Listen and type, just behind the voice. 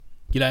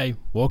G'day,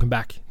 welcome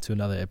back to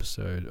another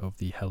episode of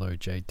the Hello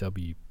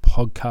JW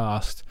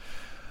podcast.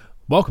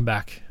 Welcome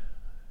back.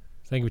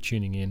 Thank you for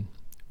tuning in.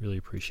 Really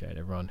appreciate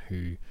everyone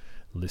who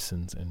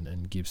listens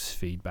and gives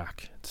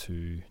feedback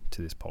to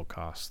this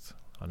podcast.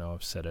 I know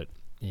I've said it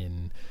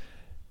in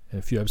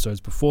a few episodes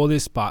before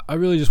this, but I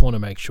really just want to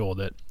make sure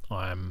that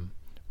I'm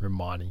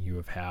reminding you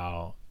of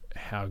how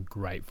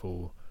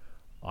grateful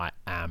I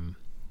am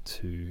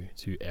to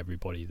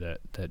everybody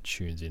that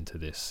tunes into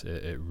this.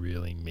 It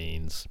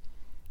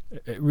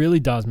really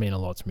does mean a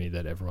lot to me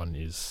that everyone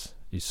is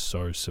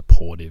so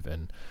supportive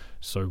and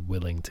so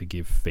willing to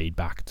give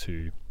feedback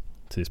to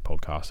this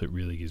podcast. It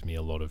really gives me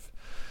a lot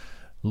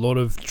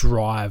of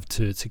drive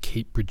to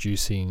keep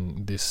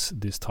producing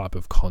this type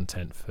of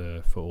content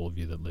for all of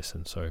you that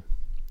listen. So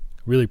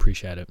really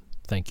appreciate it.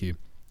 Thank you.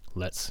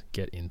 Let's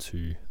get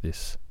into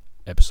this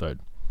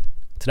episode.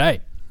 Today,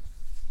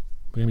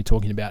 we're going to be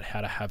talking about how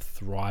to have a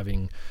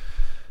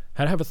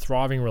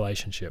thriving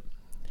relationship,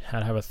 how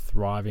to have a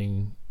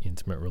thriving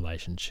intimate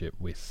relationship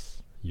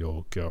with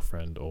your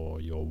girlfriend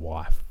or your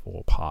wife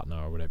or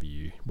partner or whatever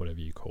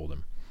you call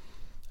them.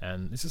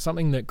 And this is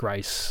something that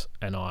Grace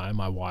and I,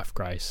 my wife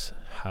Grace,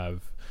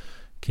 have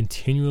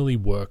continually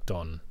worked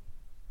on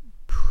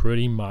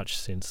pretty much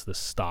since the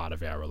start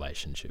of our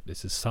relationship.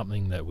 This is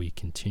something that we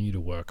continue to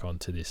work on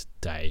to this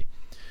day.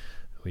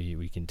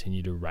 We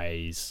continue to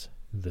raise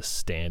the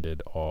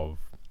standard of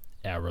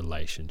our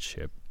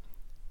relationship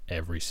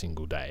every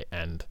single day,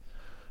 and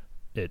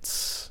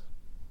it's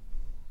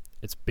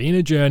been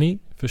a journey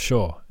for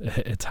sure.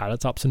 It's had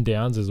its ups and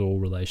downs, as all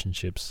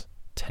relationships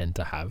tend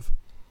to have.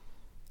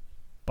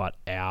 But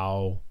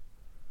our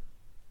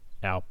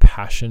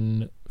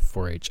passion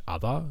for each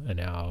other and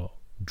our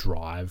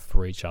drive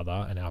for each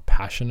other and our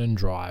passion and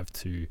drive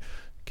to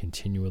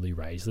continually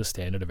raise the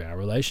standard of our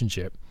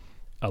relationship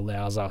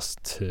allows us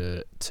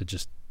to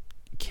just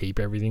keep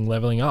everything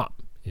leveling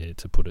up,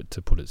 to put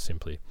it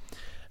simply.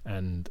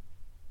 And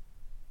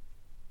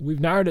we've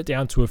narrowed it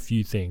down to a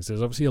few things.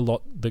 There's obviously a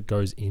lot that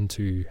goes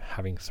into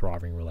having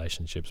thriving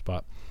relationships,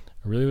 but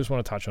I really just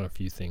want to touch on a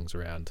few things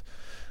around.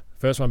 The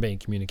first one being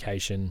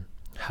communication,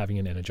 having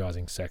an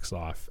energizing sex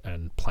life,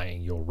 and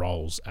playing your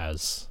roles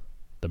as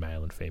the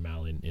male and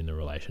female in the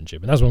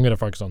relationship. And that's what I'm going to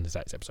focus on in this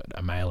episode,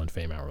 a male and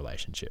female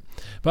relationship.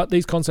 But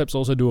these concepts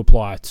also do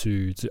apply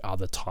to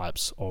other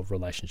types of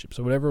relationships.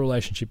 So whatever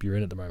relationship you're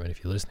in at the moment,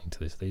 if you're listening to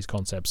this, these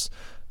concepts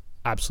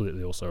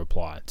absolutely also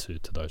apply to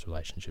those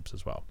relationships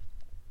as well.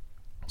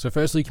 So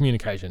firstly,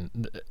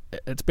 communication.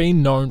 It's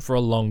been known for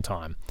a long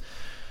time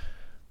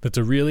that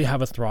to really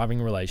have a thriving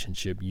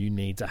relationship, you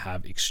need to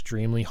have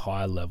extremely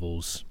high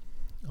levels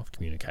of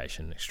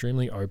communication,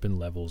 extremely open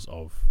levels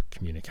of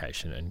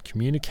communication, and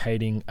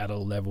communicating at a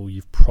level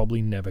you've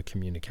probably never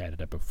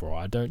communicated at before.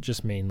 I don't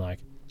just mean like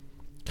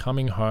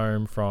coming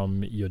home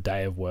from your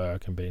day of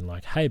work and being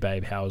like, hey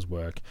babe, how was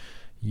work?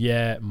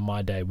 Yeah,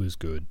 my day was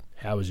good.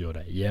 How was your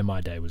day? Yeah,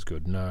 my day was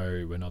good.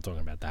 No, we're not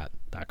talking about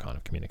that kind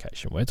of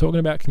communication. We're talking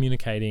about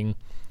communicating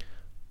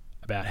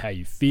about how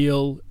you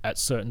feel at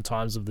certain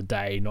times of the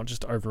day, not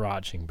just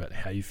overarching, but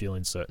how you feel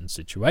in certain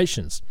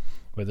situations.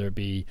 Whether it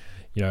be,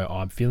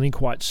 I'm feeling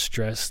quite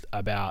stressed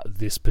about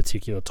this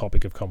particular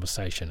topic of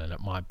conversation, and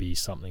it might be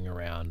something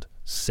around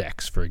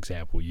sex, for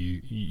example.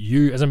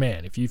 You as a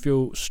man, if you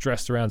feel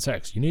stressed around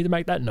sex, you need to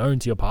make that known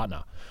to your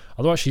partner.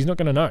 Otherwise, she's not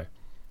going to know.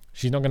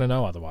 She's not going to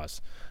know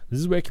otherwise. This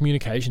is where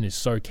communication is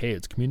so key.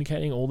 It's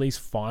communicating all these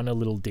finer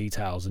little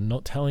details and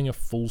not telling a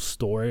full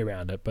story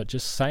around it, but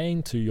just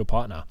saying to your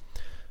partner,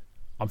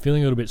 I'm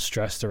feeling a little bit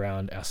stressed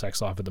around our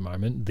sex life at the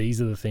moment. These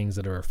are the things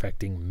that are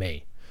affecting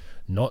me.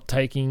 Not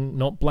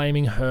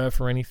blaming her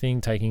for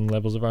anything, taking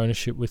levels of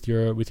ownership with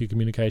your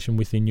communication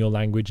within your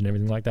language and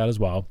everything like that as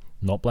well.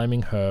 Not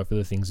blaming her for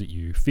the things that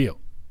you feel.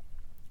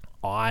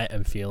 I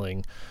am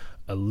feeling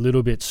a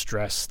little bit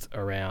stressed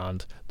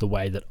around the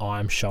way that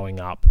I'm showing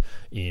up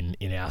in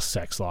our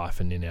sex life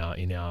and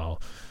in our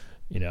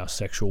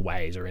sexual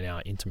ways or in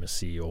our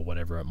intimacy or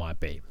whatever it might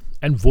be.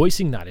 And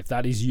voicing that, if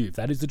that is you, if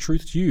that is the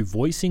truth to you,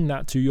 voicing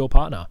that to your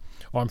partner.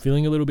 Or I'm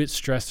feeling a little bit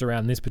stressed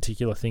around this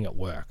particular thing at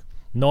work.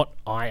 Not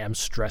I am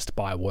stressed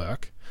by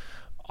work.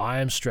 I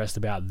am stressed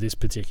about this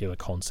particular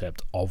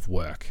concept of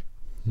work.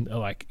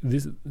 Like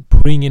this,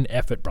 putting in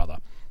effort, brother.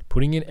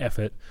 Putting in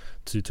effort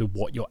to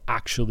what you're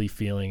actually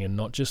feeling, and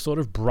not just sort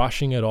of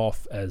brushing it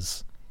off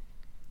as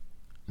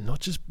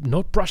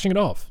not brushing it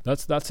off.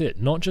 That's it.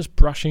 Not just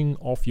brushing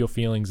off your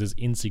feelings as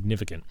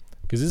insignificant.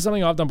 Because this is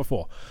something I've done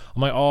before.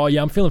 I'm like, oh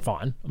yeah, I'm feeling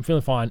fine.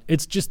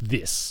 It's just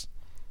this.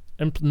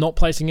 And not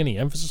placing any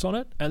emphasis on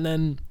it. And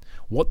then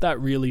what that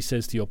really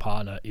says to your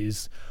partner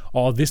is,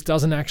 oh, this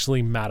doesn't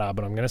actually matter,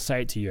 but I'm going to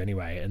say it to you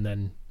anyway. And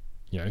then,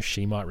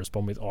 she might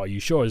respond with, oh, are you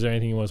sure? Is there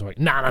anything you want to say?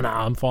 Nah,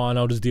 I'm fine.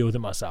 I'll just deal with it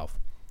myself.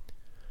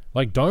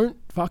 Like, don't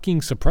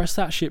fucking suppress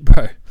that shit,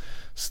 bro.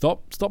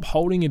 Stop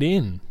holding it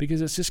in, because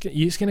you're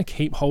just going to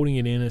keep holding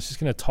it in. It's just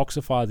going to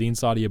toxify the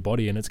inside of your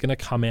body, and it's going to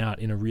come out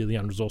in a really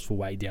unresourceful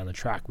way down the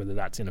track, whether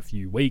that's in a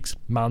few weeks,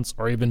 months,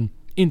 or even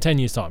in 10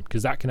 years' time,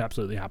 because that can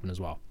absolutely happen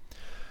as well.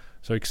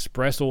 So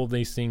express all of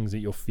these things that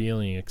you're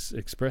feeling.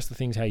 Express the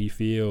things how you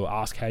feel.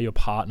 Ask how your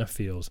partner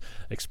feels.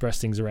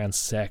 Express things around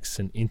sex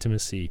and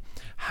intimacy.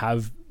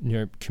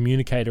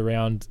 Communicate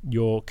around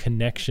your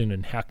connection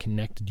and how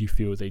connected you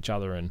feel with each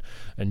other, and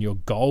your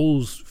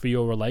goals for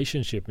your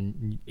relationship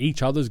and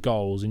each other's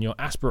goals and your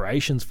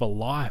aspirations for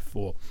life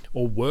or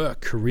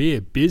work, career,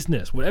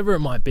 business, whatever it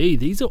might be.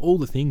 These are all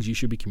the things you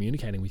should be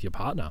communicating with your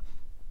partner.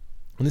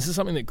 And this is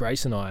something that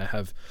Grace and I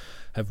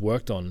have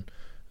worked on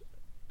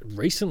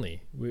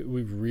recently.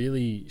 We've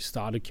really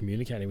started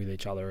communicating with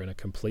each other in a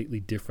completely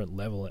different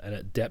level and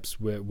at depths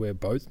where we're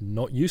both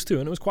not used to.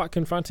 And it was quite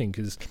confronting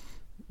because,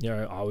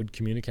 I would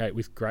communicate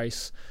with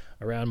Grace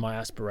around my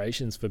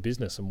aspirations for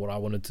business and what I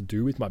wanted to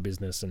do with my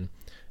business. And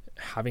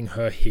having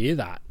her hear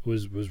that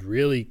was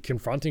really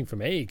confronting for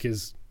me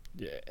because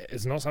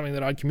it's not something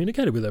that I'd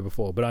communicated with her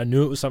before, but I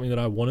knew it was something that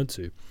I wanted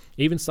to.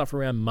 Even stuff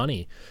around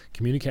money,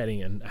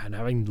 communicating and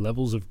having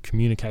levels of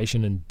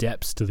communication and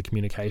depths to the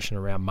communication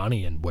around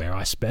money and where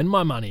I spend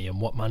my money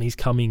and what money's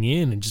coming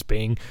in, and just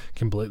being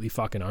completely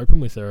fucking open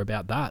with her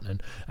about that,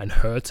 and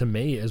her to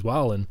me as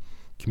well, and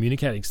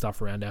communicating stuff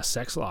around our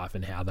sex life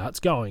and how that's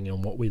going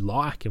and what we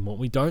like and what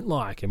we don't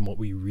like and what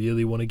we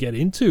really want to get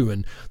into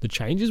and the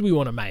changes we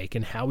want to make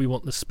and how we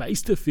want the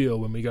space to feel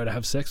when we go to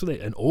have sex with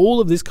it and all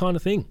of this kind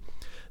of thing.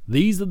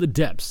 These are the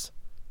depths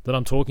that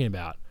I'm talking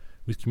about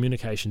with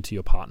communication to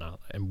your partner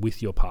and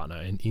with your partner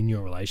and in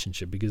your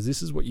relationship, because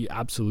this is what you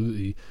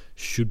absolutely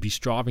should be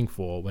striving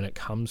for when it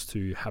comes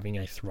to having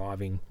a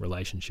thriving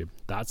relationship.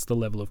 That's the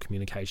level of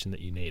communication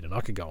that you need. And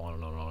I could go on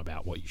and on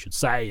about what you should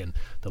say and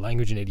the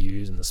language you need to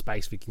use and the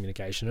space for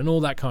communication and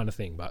all that kind of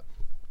thing. But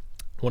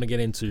I want to get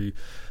into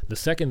the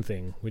second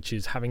thing, which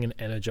is having an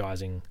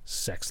energizing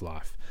sex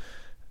life.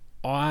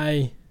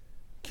 I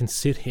can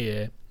sit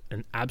here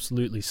and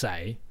absolutely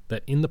say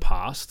that in the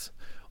past,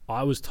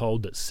 I was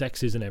told that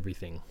sex isn't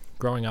everything.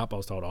 Growing up, I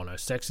was told, oh no,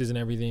 sex isn't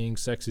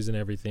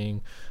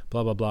everything,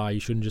 blah, blah, blah. You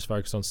shouldn't just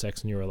focus on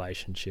sex in your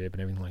relationship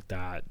and everything like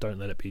that. Don't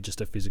let it be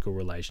just a physical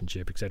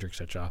relationship, etc.,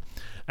 etc.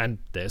 And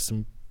there's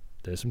some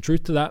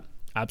truth to that.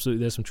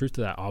 Absolutely, there's some truth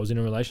to that. I was in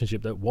a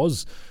relationship that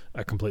was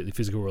a completely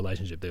physical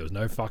relationship. There was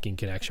no fucking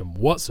connection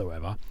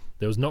whatsoever.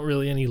 There was not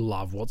really any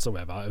love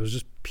whatsoever. It was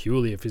just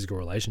purely a physical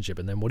relationship.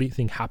 And then what do you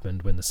think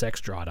happened when the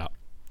sex dried up?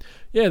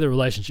 Yeah, the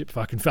relationship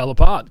fucking fell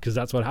apart, because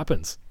that's what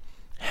happens.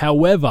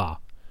 However,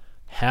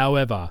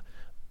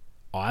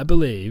 I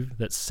believe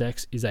that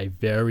sex is a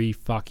very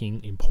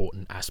fucking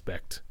important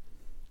aspect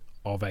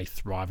of a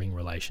thriving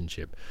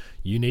relationship.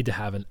 You need to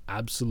have an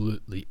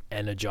absolutely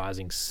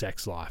energizing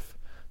sex life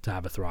to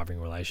have a thriving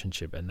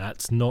relationship. And I'm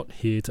not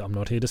here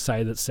to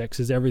say that sex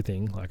is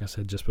everything. Like I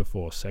said just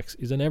before, sex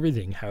isn't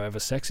everything. However,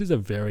 sex is a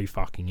very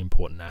fucking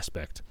important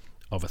aspect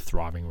of a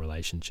thriving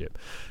relationship.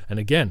 And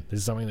again, this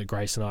is something that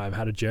Grace and I have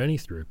had a journey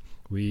through.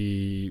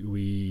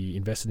 We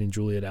invested in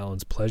Juliet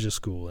Allen's Pleasure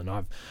School, and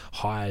I've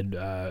hired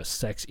a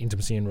sex,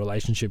 intimacy, and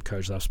relationship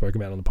coach that I've spoken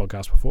about on the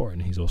podcast before,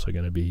 and he's also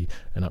going to be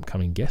an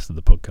upcoming guest of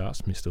the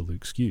podcast, Mr.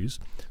 Luke Skews.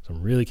 So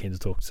I'm really keen to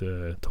talk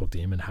to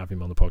him and have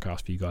him on the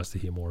podcast for you guys to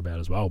hear more about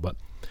as well. But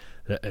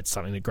it's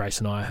something that Grace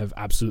and I have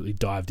absolutely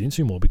dived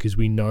into more, because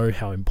we know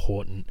how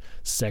important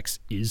sex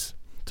is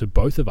to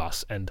both of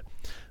us, and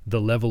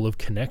the level of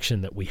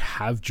connection that we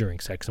have during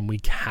sex and we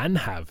can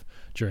have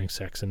during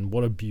sex, and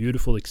what a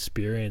beautiful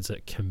experience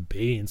it can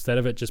be, instead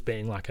of it just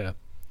being like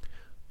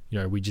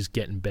we just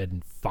get in bed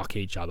and fuck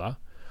each other.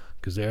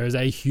 Because there is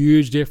a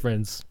huge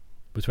difference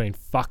between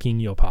fucking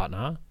your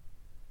partner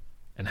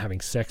and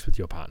having sex with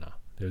your partner.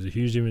 There's a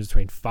huge difference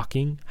between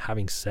fucking,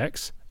 having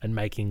sex, and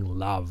making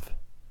love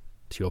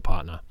to your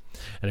partner.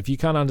 And if you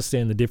can't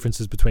understand the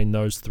differences between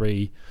those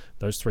three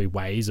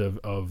ways of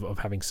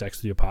having sex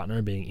with your partner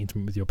and being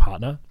intimate with your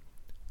partner,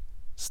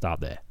 start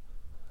there.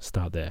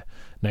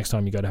 Next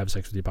time you go to have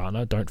sex with your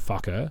partner, don't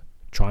fuck her,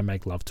 try and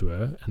make love to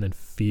her, and then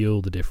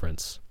feel the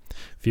difference.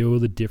 Feel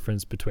the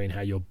difference between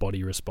how your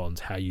body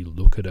responds, how you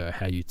look at her,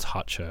 how you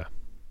touch her,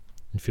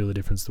 and feel the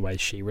difference the way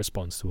she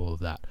responds to all of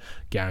that.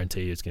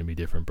 Guarantee it's going to be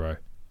different, bro.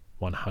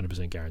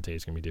 100% guarantee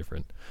it's going to be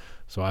different.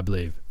 So I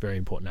believe a very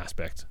important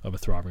aspect of a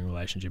thriving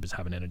relationship is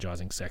having an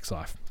energizing sex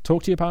life.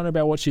 Talk to your partner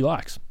about what she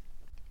likes.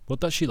 What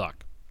does she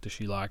like? Does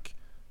she like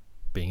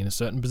being in a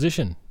certain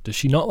position? Does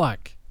she not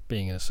like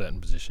being in a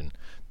certain position?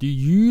 Do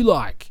you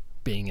like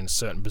being in a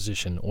certain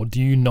position, or do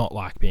you not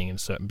like being in a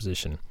certain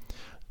position?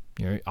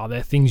 Are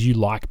there things you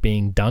like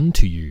being done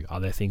to you? Are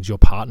there things your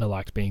partner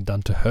likes being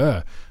done to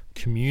her?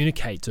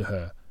 Communicate to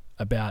her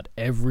about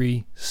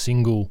every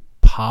single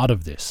part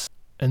of this.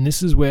 And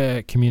this is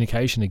where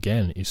communication,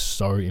 again, is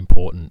so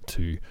important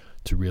to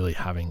really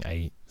having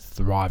a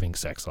thriving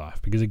sex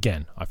life. Because,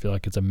 again, I feel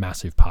like it's a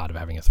massive part of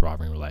having a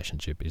thriving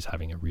relationship is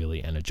having a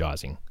really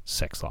energizing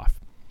sex life.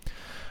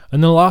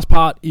 And the last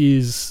part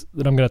is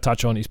that I'm going to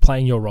touch on is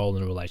playing your role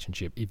in a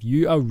relationship. If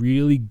you are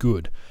really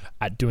good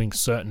at doing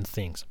certain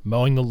things,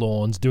 mowing the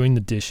lawns, doing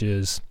the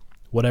dishes,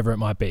 whatever it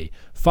might be,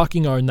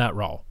 fucking own that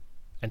role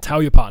and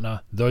tell your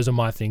partner, those are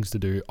my things to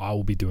do. I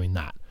will be doing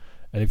that.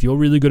 And if you're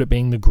really good at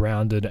being the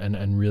grounded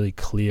and really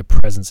clear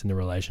presence in the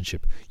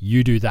relationship,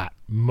 you do that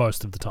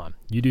most of the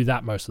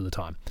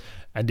time.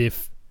 And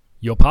if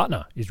your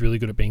partner is really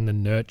good at being the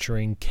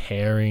nurturing,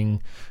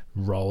 caring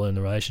role in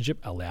the relationship,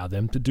 allow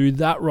them to do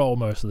that role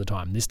most of the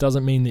time. This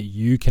doesn't mean that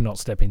you cannot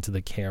step into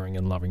the caring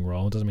and loving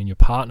role. It doesn't mean your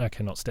partner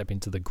cannot step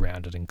into the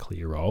grounded and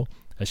clear role.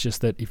 It's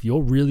just that if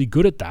you're really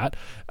good at that,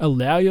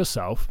 allow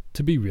yourself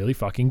to be really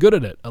fucking good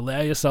at it.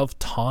 Allow yourself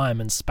time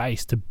and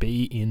space to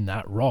be in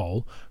that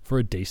role for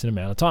a decent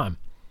amount of time.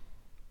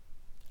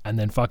 And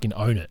then fucking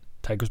own it.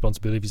 Take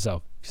responsibility for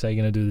yourself. If you say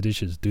you're going to do the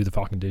dishes, do the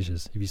fucking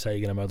dishes. If you say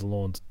you're going to mow the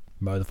lawns,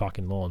 mow the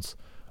fucking lawns.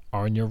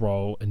 Own your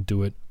role and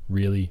do it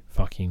really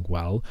fucking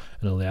well,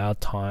 and allow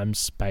time,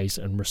 space,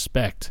 and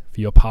respect for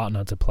your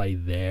partner to play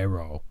their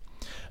role.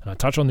 And I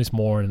touch on this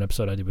more in an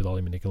episode I did with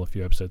Ollie Manickel a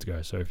few episodes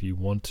ago. So if you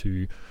want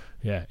to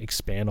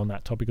expand on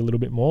that topic a little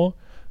bit more,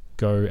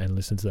 go and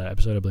listen to that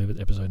episode. I believe it's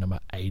episode number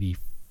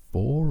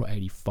 84 or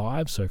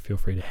 85. So feel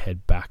free to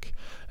head back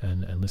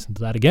and listen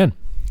to that again.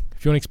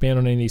 If you want to expand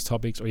on any of these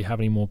topics, or you have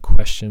any more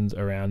questions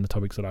around the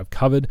topics that I've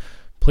covered,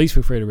 please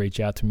feel free to reach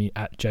out to me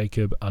at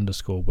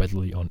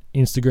Jacob_Wedley on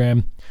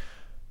Instagram.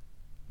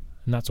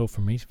 And that's all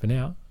from me for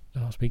now.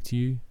 And I'll speak to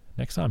you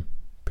next time.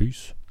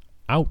 Peace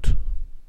out.